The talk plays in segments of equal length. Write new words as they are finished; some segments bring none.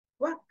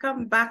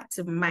Welcome back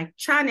to my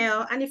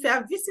channel, and if you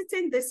are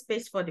visiting this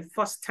space for the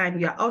first time,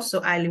 you are also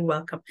highly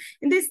welcome.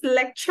 In this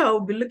lecture,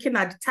 we'll be looking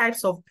at the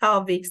types of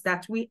pelvics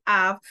that we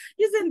have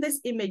using this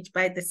image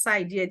by the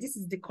side here. This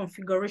is the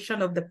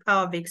configuration of the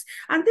pelvics,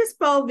 and this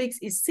pelvics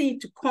is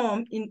seen to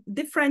come in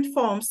different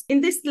forms.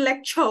 In this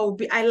lecture, we'll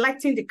be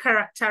highlighting the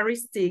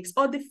characteristics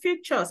or the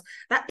features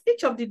that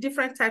each of the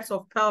different types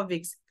of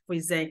pelvics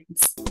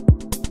presents.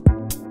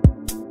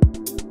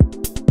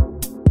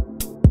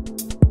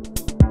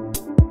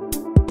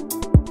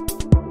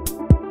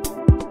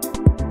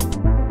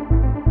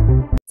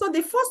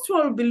 The first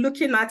one we'll be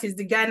looking at is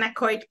the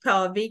gynecoid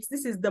pelvics.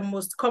 This is the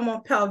most common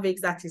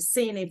pelvics that is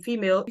seen in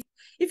female.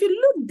 If you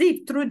look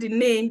deep through the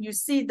name, you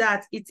see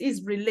that it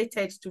is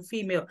related to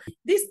female.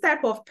 This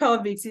type of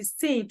pelvics is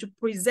seen to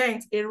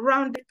present a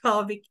rounded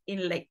pelvic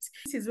inlet.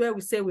 This is where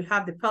we say we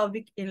have the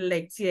pelvic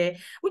inlet here,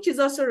 which is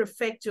also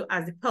referred to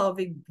as the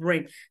pelvic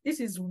brim. This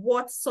is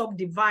what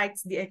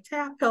subdivides the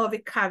entire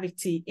pelvic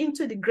cavity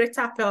into the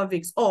greater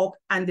pelvics up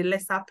and the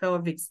lesser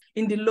pelvics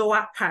in the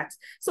lower part.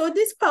 So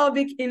this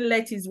pelvic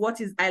inlet is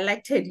what is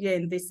highlighted here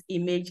in this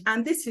image,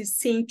 and this is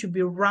seen to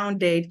be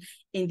rounded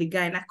in the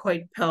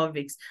gynecoid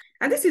pelvics.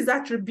 And this is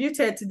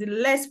attributed to the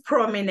less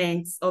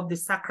prominence of the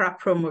sacral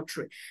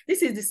promontory.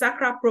 This is the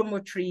sacral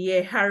promontory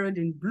here, arrowed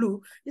in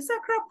blue. The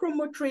sacral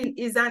promontory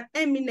is an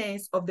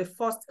eminence of the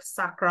first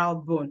sacral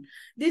bone.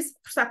 This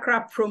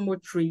sacral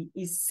promontory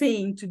is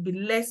seen to be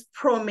less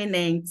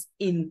prominent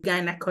in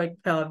gynecoid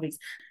pelvics.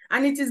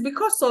 And it is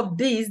because of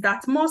this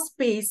that more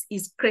space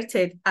is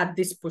created at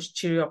this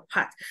posterior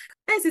part.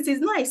 Hence, it is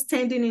not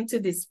extending into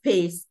the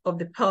space of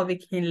the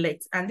pelvic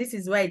inlet, and this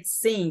is why it's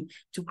seen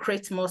to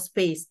create more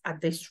space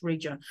at this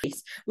region.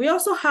 We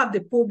also have the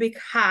pubic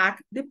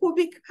hack. The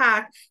pubic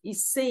hack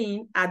is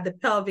seen at the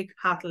pelvic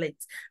outlet,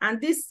 and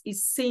this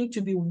is seen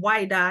to be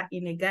wider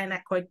in a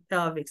gynecoid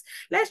pelvis.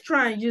 Let's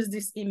try and use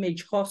this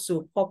image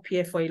also up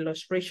here for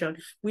illustration.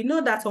 We know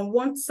that on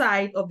one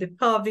side of the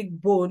pelvic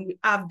bone, we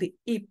have the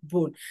hip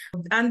bone,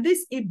 and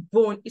this hip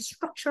bone is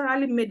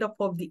structurally made up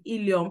of the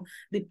ilium,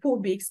 the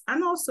pubics,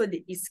 and also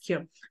the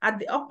ischium. At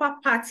the upper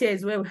part here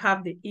is where we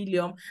have the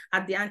ilium.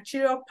 At the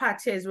anterior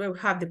part here is where we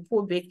have the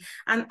pubic,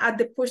 and at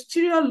the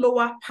posterior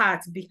lower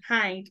part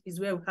behind is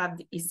where we have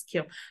the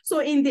ischium. So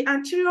in the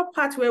anterior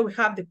part where we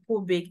have the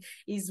pubic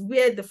is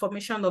where the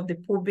formation of the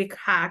pubic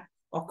hack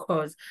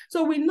occurs.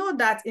 So we know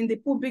that in the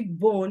pubic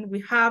bone,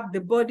 we have the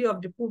body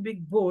of the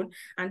pubic bone,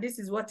 and this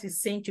is what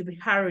is seen to be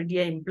arrowed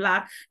here in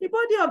black. The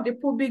body of the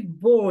pubic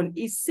bone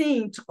is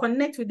seen to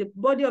connect with the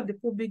body of the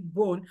pubic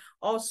bone,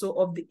 also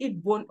of the hip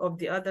bone of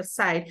the other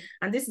side,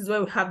 and this is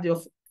where we have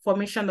the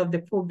formation of the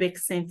pubic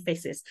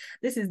symphysis.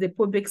 This is the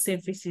pubic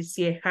symphysis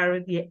here,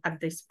 arrowed here at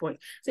this point.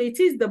 So it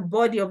is the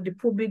body of the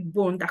pubic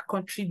bone that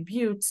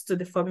contributes to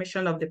the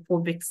formation of the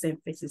pubic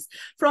symphysis.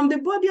 From the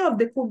body of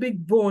the pubic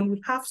bone,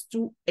 we have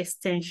two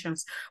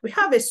extensions. We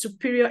have a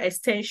superior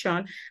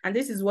extension, and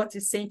this is what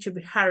is seen to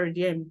be arrowed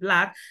here in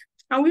black.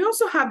 And we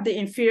also have the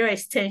inferior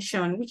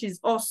extension, which is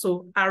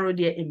also arrowed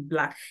here in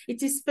black.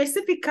 It is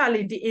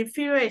specifically the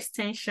inferior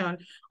extension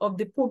of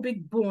the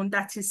pubic bone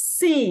that is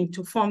seen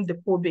to form the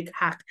pubic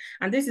hack.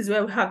 And this is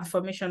where we have the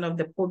formation of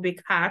the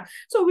pubic hack.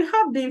 So we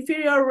have the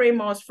inferior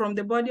ramus from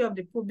the body of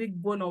the pubic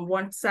bone on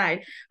one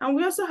side, and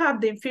we also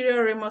have the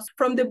inferior ramus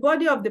from the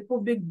body of the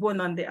pubic bone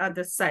on the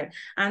other side.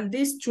 And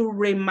these two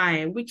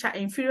rami, which are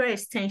inferior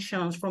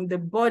extensions from the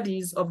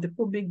bodies of the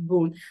pubic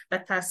bone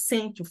that are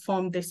seen to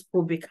form this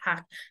pubic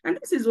hack. And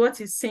this is what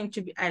is seen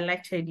to be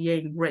highlighted here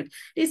in red.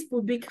 This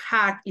pubic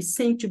hack is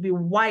seen to be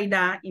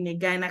wider in a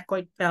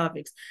gynecoid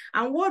pelvis.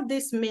 And what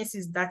this means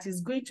is that it's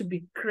going to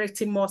be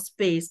creating more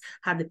space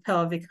at the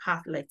pelvic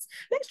outlets.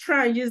 Let's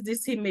try and use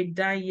this image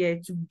down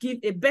here to give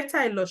a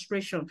better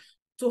illustration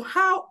to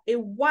how a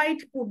wide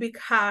pubic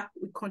hack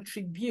will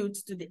contribute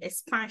to the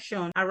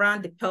expansion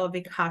around the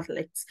pelvic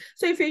outlets.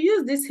 So if you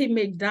use this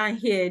image down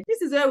here,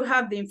 this is where we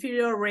have the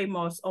inferior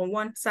ramus on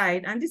one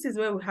side, and this is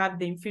where we have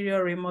the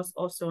inferior ramus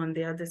also on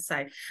the other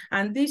side.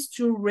 And these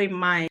two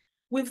rami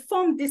will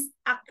form this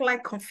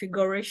arc-like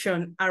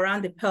configuration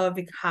around the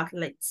pelvic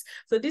outlets.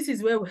 So this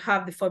is where we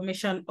have the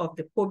formation of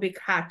the pubic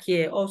hack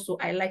here, also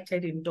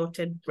highlighted in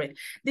dotted red.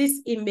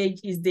 This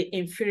image is the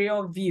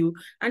inferior view,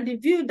 and the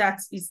view that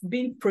is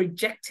being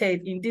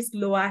projected in this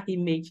lower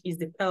image is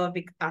the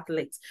pelvic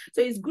outlet.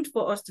 So it's good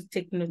for us to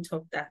take note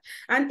of that.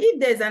 And if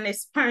there's an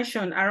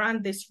expansion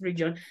around this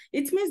region,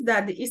 it means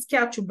that the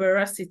ischial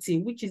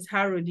tuberosity, which is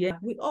arrowed here,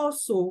 will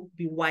also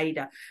be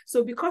wider.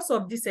 So because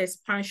of this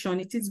expansion,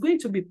 it is going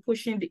to be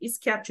pushing the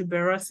ischial tuberosity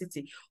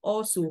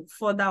also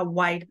further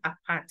wide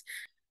apart.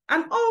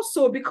 And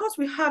also, because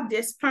we have the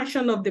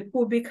expansion of the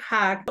pubic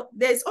hack,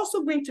 there's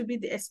also going to be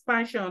the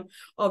expansion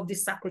of the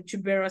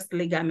sacrotuberous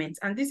ligament.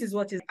 And this is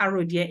what is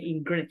arrowed here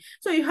in green.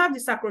 So you have the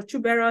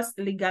sacrotuberous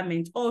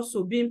ligament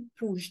also being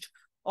pushed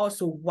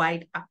also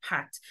wide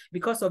apart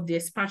because of the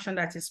expansion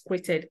that is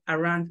created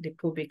around the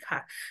pubic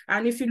hair.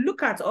 And if you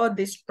look at all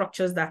these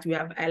structures that we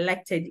have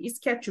highlighted,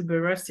 ischial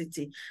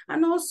tuberosity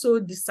and also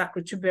the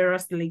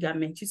sacrotuberous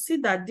ligament, you see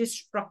that these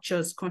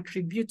structures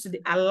contribute to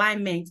the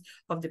alignment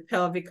of the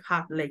pelvic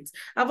outlet.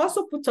 I've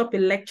also put up a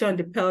lecture on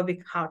the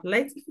pelvic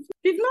outlet. If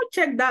you've not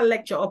checked that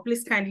lecture,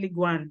 please kindly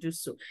go and do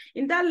so.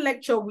 In that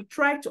lecture, we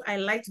try to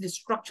highlight the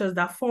structures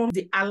that form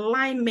the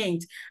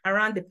alignment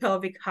around the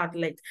pelvic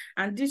outlet.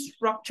 And this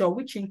structure,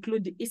 which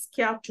include the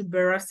ischial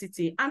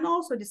tuberosity and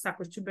also the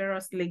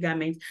sacrotuberous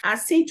ligament, are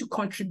seen to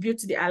contribute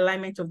to the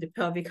alignment of the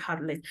pelvic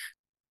outlet.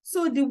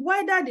 So the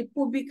wider the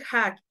pubic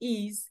arch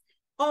is,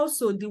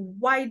 also the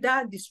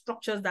wider the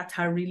structures that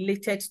are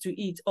related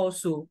to it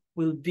also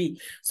will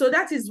be. So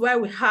that is why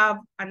we have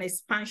an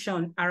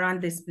expansion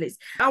around this place.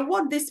 And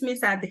what this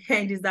means at the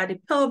end is that the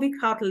pelvic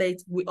outlet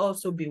will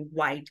also be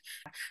wide.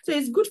 So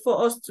it's good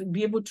for us to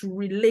be able to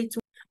relate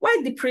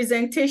while the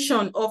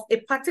presentation of a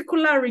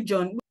particular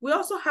region will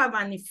also have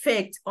an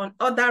effect on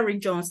other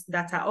regions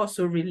that are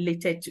also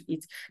related to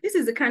it. This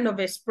is the kind of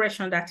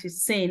expression that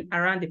is seen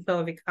around the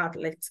pelvic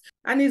outlet.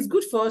 And it's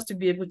good for us to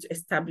be able to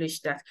establish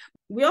that.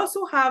 We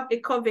also have a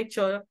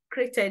curvature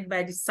created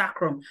by the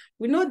sacrum.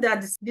 We know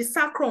that the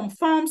sacrum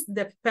forms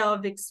the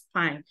pelvic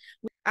spine.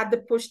 At the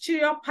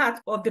posterior part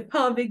of the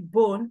pelvic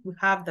bone, we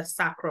have the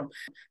sacrum.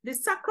 The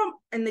sacrum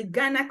and the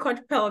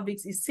gynecoid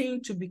pelvis is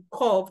seen to be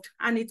curved,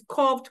 and it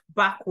curved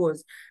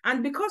backwards.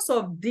 And because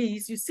of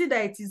this, you see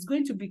that it is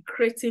going to be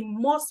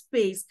creating more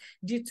space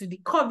due to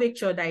the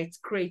curvature that it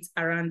creates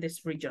around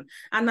this region.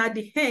 And at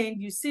the end,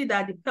 you see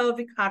that the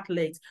pelvic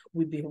outlet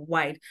will be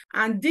wide.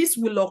 And this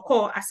will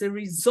occur as a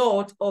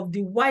result of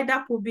the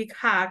wider pubic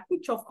arch,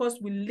 which of course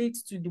will lead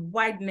to the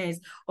wideness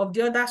of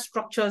the other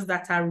structures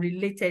that are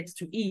related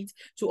to it,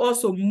 to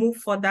also move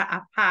further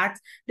apart.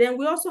 Then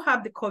we also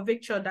have the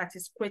curvature that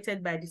is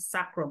created by the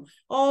sacrum.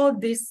 All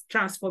this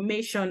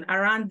transformation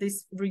around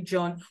this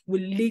region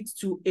will lead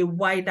to a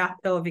wider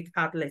pelvic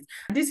outlet.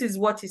 This is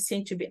what is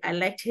seen to be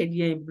highlighted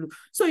here in blue.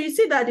 So you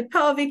see that the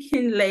pelvic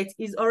inlet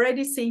is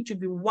already seen to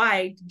be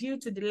wide due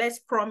to the less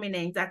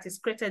prominence that is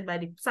created by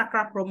the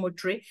sacral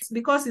promontory,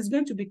 because it's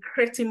going to be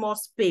creating more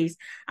space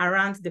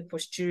around the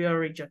posterior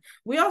region.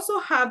 We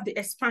also have the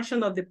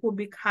expansion of the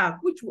pubic arch,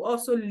 which will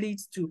also lead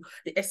to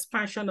the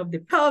expansion of the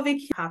pelvic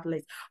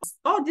outlet.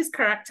 All these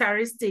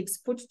characteristics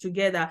put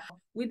together,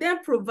 we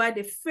then provide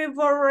a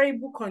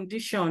favorable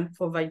condition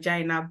for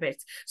vaginal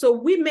birth. So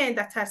women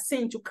that are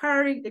seen to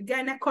carry the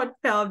gynecoid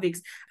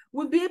pelvis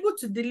will be able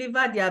to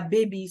deliver their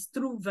babies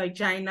through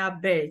vaginal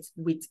birth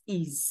with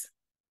ease.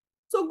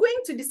 So going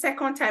to the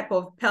second type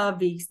of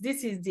pelvis,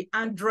 this is the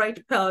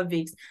android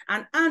pelvis.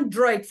 And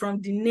android,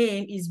 from the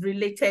name, is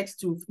related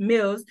to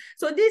males.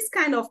 So this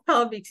kind of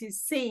pelvis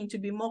is seen to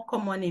be more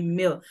common in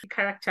male. The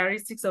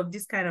characteristics of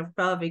this kind of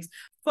pelvis: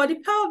 for the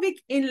pelvic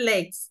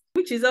inlet,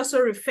 which is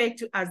also referred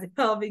to as the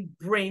pelvic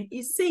brim,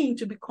 is seen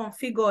to be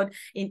configured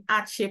in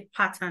heart-shaped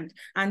pattern.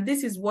 And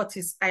this is what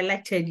is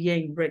highlighted here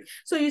in red.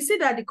 So you see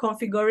that the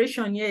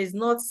configuration here is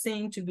not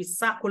seen to be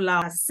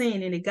circular as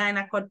seen in the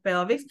gynecoid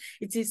pelvis.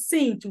 It is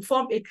seen to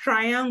form a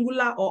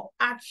triangular or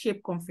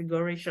heart-shaped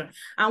configuration.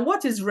 And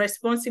what is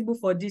responsible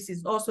for this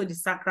is also the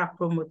sacral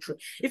promontory.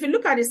 If you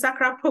look at the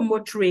sacral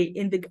promontory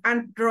in the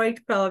android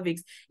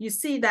pelvis, you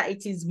see that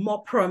it is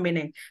more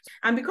prominent.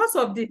 And because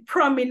of the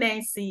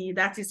prominency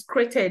that is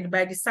created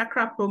by the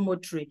sacral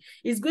promontory,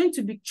 is going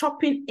to be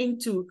chopping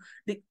into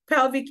the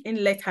pelvic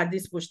inlet at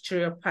this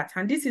posterior part.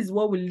 And this is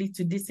what will lead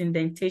to this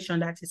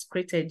indentation that is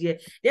created here,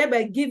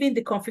 thereby giving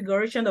the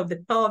configuration of the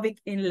pelvic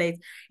inlet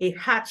a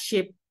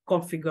heart-shaped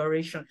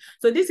configuration.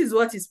 So this is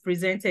what is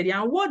presented here.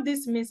 And what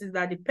this means is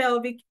that the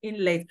pelvic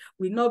inlet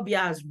will not be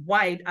as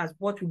wide as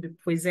what will be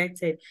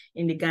presented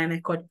in the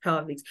gynecoid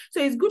pelvis.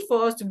 So it's good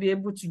for us to be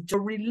able to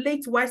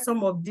relate why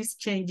some of these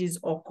changes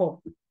occur.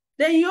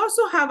 Then you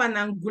also have an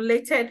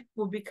angulated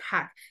pubic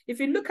arch. If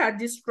you look at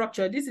this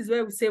structure, this is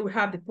where we say we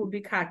have the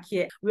pubic arch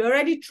here. We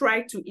already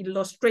tried to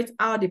illustrate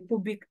how the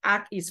pubic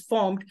arch is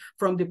formed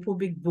from the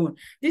pubic bone.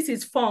 This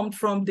is formed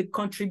from the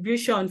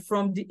contribution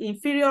from the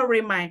inferior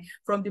rami,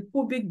 from the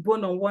pubic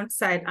bone on one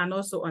side and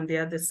also on the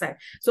other side.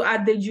 So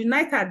at the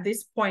unite at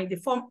this point, they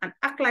form an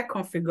arch-like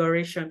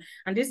configuration.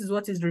 And this is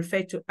what is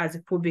referred to as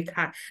the pubic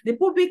arch. The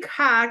pubic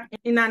arch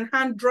in an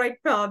android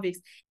pelvis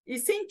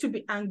is seen to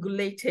be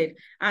angulated,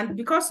 and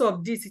because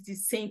of this, it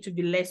is seen to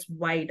be less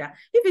wider.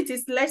 If it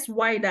is less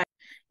wider,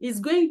 it's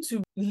going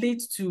to lead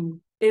to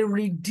a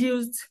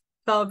reduced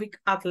pelvic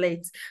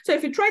outlet. So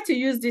if you try to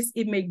use this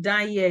image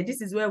down here,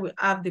 this is where we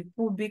have the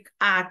pubic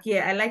arch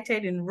here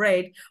highlighted in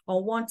red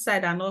on one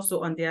side and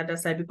also on the other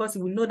side, because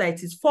we know that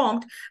it is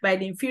formed by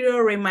the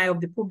inferior rami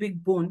of the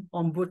pubic bone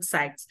on both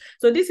sides.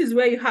 So this is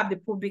where you have the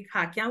pubic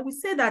arch, and we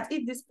say that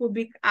if this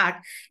pubic arch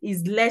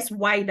is less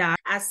wider,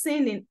 as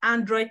seen in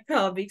android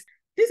pelvis,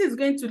 this is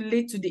going to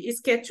lead to the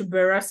ischial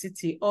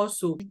tuberosity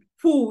also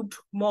pulled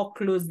more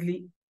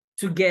closely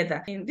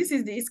together. And this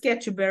is the ischial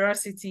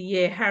tuberosity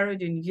here,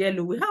 harrowed in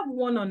yellow. We have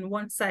one on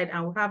one side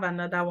and we have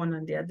another one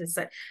on the other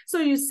side. So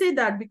you see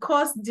that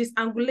because this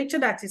angulature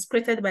that is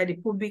created by the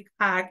pubic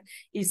arch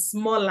is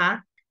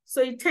smaller,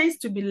 so it tends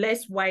to be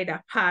less wide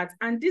apart,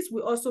 and this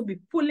will also be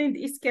pulling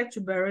the ischial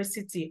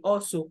tuberosity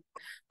also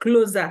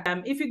closer.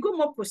 If you go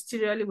more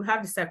posteriorly, we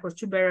have the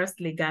sacrotuberous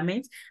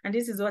ligament, and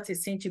this is what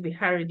is seen to be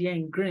harrowed here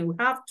in green. We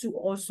have two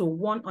also,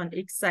 one on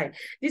each side.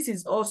 This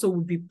is also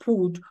will be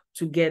pulled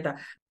together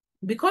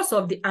because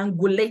of the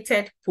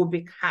angulated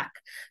pubic arch.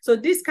 So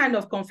this kind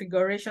of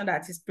configuration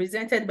that is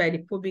presented by the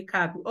pubic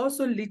arch will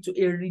also lead to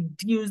a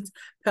reduced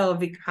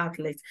pelvic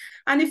heartlet.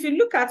 And if you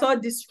look at all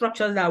these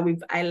structures that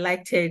we've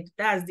highlighted,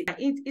 that's the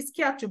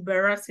ischial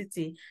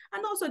tuberosity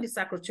and also the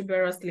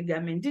sacrotuberous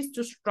ligament, these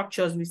two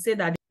structures, we say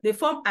that they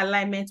form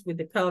alignment with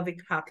the pelvic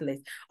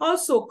heartlet.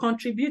 Also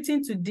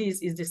contributing to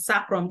this is the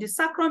sacrum. The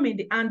sacrum in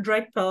the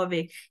android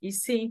pelvic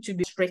is seen to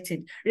be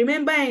straightened.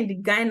 Remember in the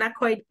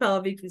gynecoid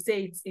pelvic, we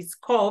say it's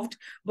curved,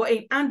 but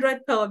in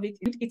android pelvic,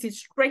 it is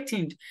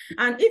straightened.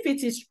 And if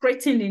it is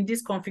straightened in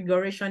this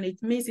configuration,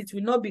 it means it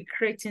will not be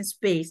creating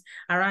space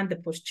around the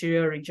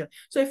posterior region.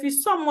 So if you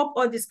sum up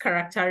all these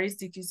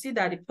characteristics, you see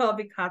that the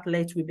pelvic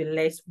heartlet will be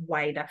less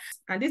wider.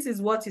 And this is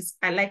what is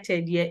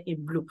highlighted here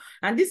in blue.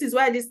 And this is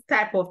why this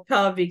type of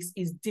pelvic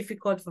is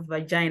difficult for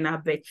vaginal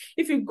birth.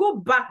 If you go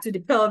back to the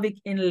pelvic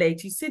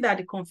inlet, you see that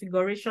the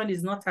configuration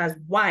is not as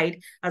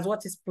wide as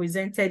what is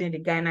presented in the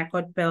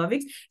gynecoid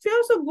pelvic. If you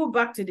also go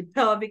back to the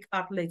pelvic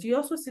outlet, you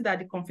also see that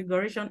the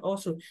configuration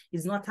also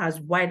is not as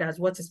wide as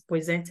what is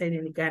presented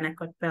in the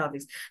gynecoid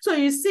pelvis. So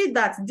you see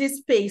that this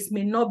space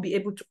may not be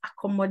able to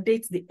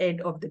accommodate the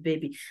head of the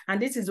baby. And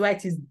this is why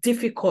it is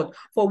difficult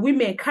for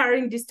women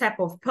carrying this type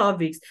of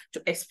pelvis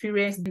to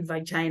experience the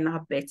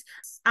vaginal birth.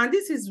 And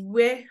this is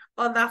where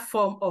other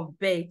forms of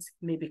birth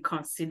may be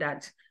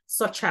considered,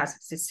 such as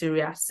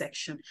cesarean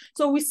section.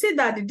 So we see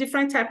that the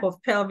different type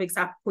of pelvics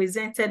are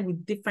presented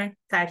with different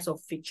types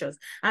of features.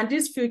 And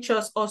these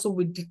features also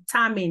will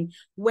determine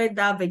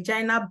whether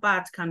vaginal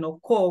birth can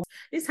occur.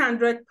 This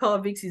android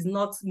pelvic is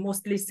not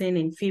mostly seen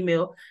in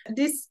female.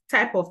 This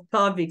type of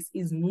pelvic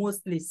is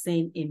mostly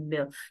seen in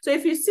male. So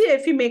if you see a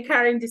female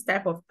carrying this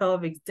type of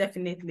pelvic,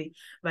 definitely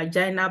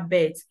vaginal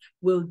birth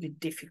will be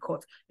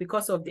difficult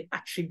because of the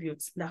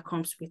attributes that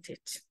comes with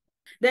it.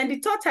 Then the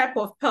third type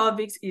of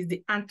pelvic is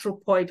the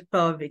anthropoid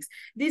pelvic.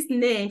 This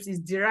name is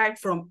derived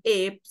from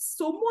apes.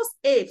 So most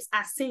apes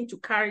are seen to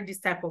carry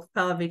this type of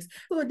pelvic.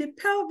 So the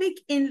pelvic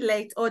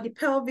inlet or the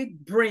pelvic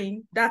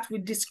brim that we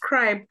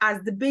describe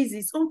as the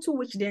basis onto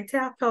which the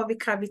entire pelvic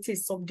cavity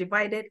is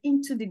subdivided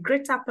into the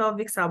greater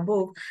pelvics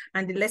above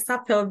and the lesser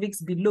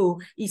pelvics below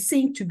is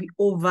seen to be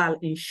oval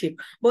in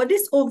shape. But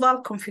this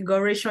oval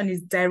configuration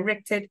is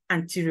directed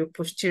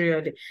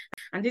anterior-posteriorly.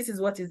 And this is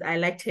what is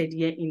highlighted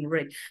here in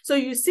red. So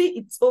you see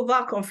it's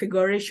oval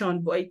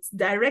configuration, but it's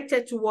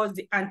directed towards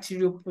the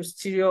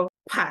anterior-posterior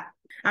part.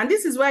 And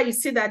this is why you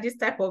see that this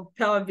type of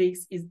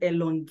pelvis is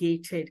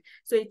elongated.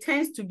 So it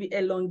tends to be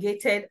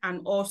elongated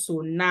and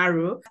also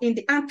narrow. In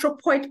the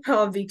anthropoid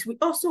pelvic, we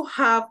also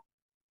have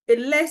a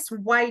less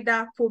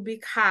wider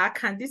pubic arch,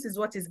 and this is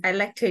what is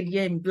highlighted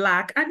here in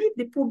black. And if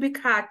the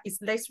pubic arch is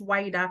less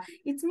wider,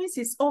 it means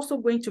it's also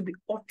going to be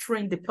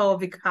altering the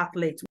pelvic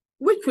heartlet,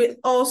 which will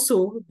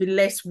also be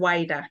less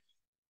wider.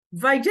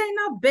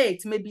 Vaginal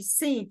birth may be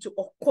seen to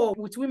occur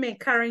with women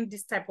carrying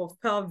this type of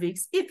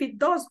pelvics. If it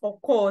does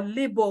occur,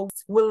 labor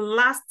will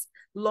last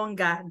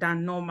longer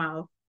than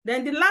normal.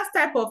 Then the last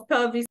type of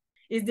pelvis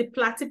is the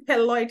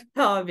platypelloid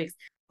pelvis.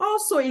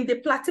 Also in the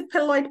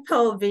platypelloid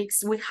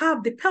pelvics, we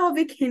have the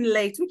pelvic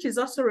inlet, which is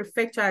also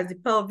referred to as the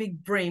pelvic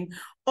brim,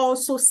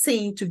 also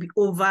seen to be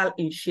oval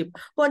in shape.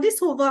 But this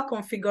oval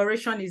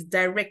configuration is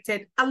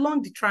directed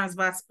along the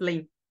transverse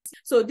plane.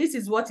 So this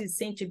is what is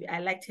seen to be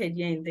highlighted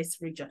here in this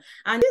region.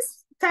 And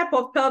this type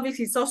of pelvis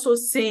is also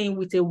seen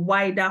with a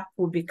wider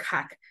pubic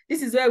arch.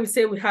 This is where we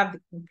say we have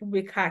the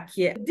pubic arch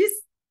here. This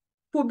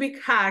pubic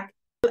arch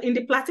in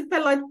the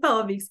platypelloid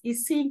pelvis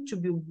is seen to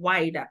be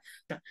wider.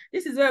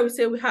 This is where we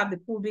say we have the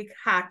pubic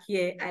arch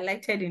here,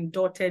 highlighted in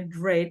dotted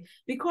red.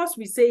 Because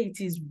we say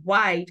it is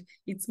wide,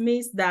 it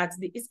means that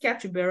the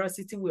ischial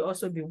tuberosity will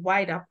also be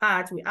wide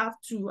apart. We have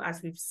two,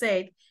 as we've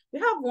said. We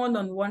have one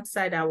on one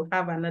side and we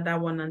have another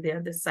one on the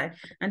other side.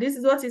 And this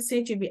is what is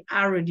seen to be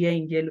harrowed here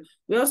in yellow.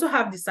 We also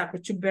have the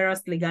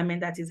sacrotuberous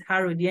ligament that is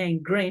harrowed here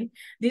in green.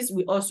 This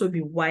will also be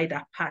wide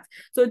apart.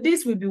 So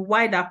this will be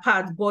wide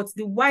apart, but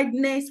the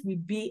wideness will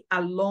be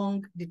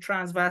along the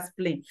transverse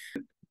plane.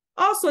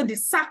 Also, the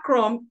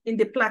sacrum in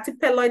the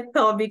platypelloid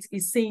pelvis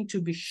is seen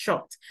to be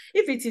short.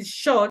 If it is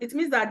short, it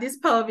means that this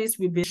pelvis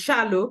will be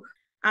shallow,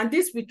 and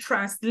this will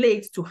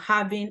translate to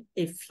having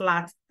a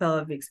flat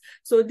pelvis.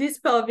 So this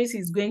pelvis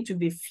is going to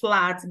be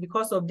flat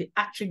because of the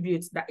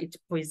attributes that it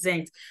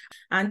presents.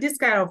 And this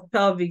kind of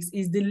pelvis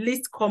is the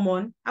least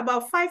common.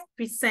 About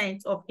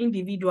 5% of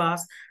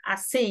individuals are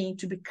saying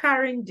to be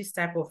carrying this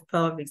type of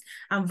pelvis.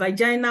 And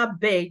vaginal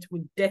birth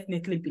will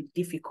definitely be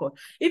difficult.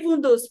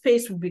 Even though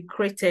space will be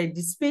created,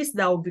 the space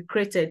that will be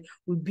created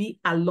will be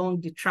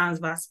along the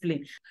transverse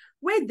plane.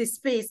 where the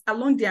space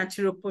along the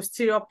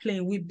anterior-posterior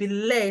plane will be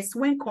less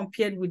when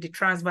compared with the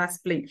transverse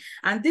plane.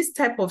 And this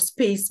type of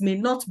space may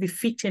not be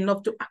fit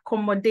enough to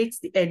accommodate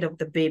the head of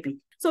the baby.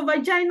 So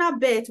vaginal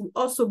birth will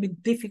also be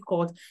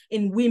difficult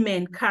in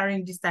women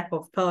carrying this type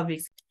of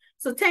pelvis.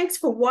 So thanks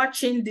for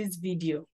watching this video.